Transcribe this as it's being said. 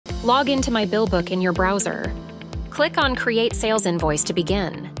Log into myBillBook in your browser. Click on Create Sales Invoice to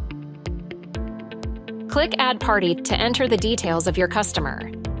begin. Click Add Party to enter the details of your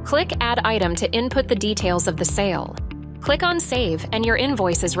customer. Click Add Item to input the details of the sale. Click on Save and your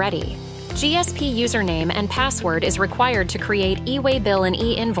invoice is ready. GSP username and password is required to create e-Waybill and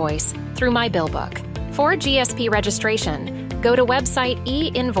e-Invoice through myBillBook. For GSP registration, go to website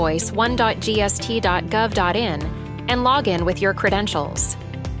e-Invoice1.gst.gov.in and log in with your credentials.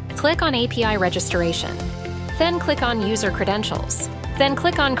 Click on API registration. Then click on User Credentials. Then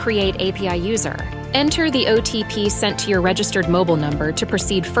click on Create API User. Enter the OTP sent to your registered mobile number to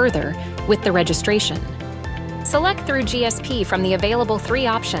proceed further with the registration. Select through GSP from the available 3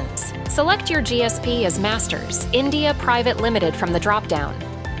 options. Select your GSP as Masters, India Private Limited from the drop-down.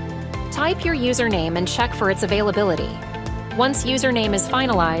 Type your username and check for its availability. Once username is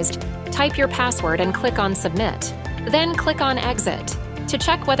finalized, type your password and click on Submit. Then click on Exit. To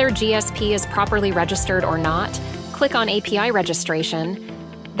check whether GSP is properly registered or not, click on API Registration,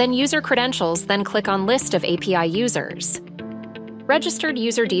 then User Credentials, then click on List of API Users. Registered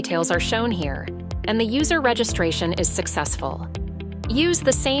user details are shown here, and the user registration is successful. Use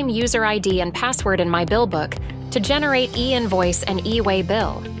the same user ID and password in myBillBook to generate e-Invoice and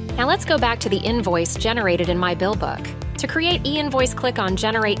e-Waybill. Now let's go back to the invoice generated in myBillBook. To create e-Invoice, click on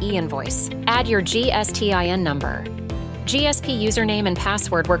Generate e-Invoice. Add your GSTIN number. GSP username and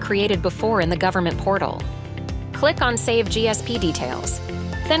password were created before in the government portal. Click on Save GSP details.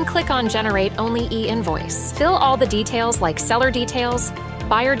 Then click on Generate Only e-Invoice. Fill all the details like seller details,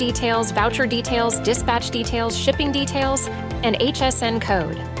 buyer details, voucher details, dispatch details, shipping details, and HSN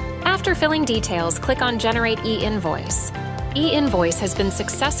code. After filling details, click on Generate e-Invoice. E-Invoice has been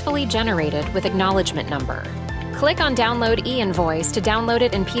successfully generated with acknowledgement number. Click on Download e-Invoice to download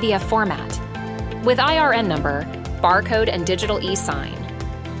it in PDF format with IRN number, barcode, and digital e-sign.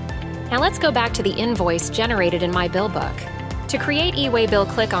 Now let's go back to the invoice generated in myBillBook. To create e-Waybill,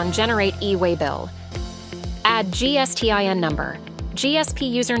 click on Generate e-Waybill. Add GSTIN number,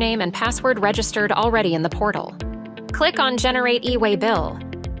 GSP username and password registered already in the portal. Click on Generate e-Waybill.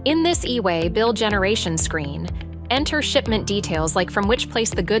 In this e-Waybill generation screen, enter shipment details like from which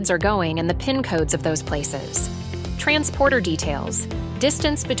place the goods are going and the PIN codes of those places. Transporter details,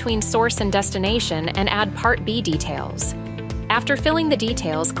 distance between source and destination, and add Part B details. After filling the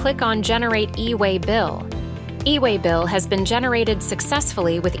details, click on Generate e-Waybill. e-Waybill has been generated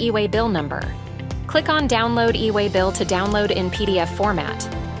successfully with e-Waybill number. Click on Download e-Waybill to download in PDF format.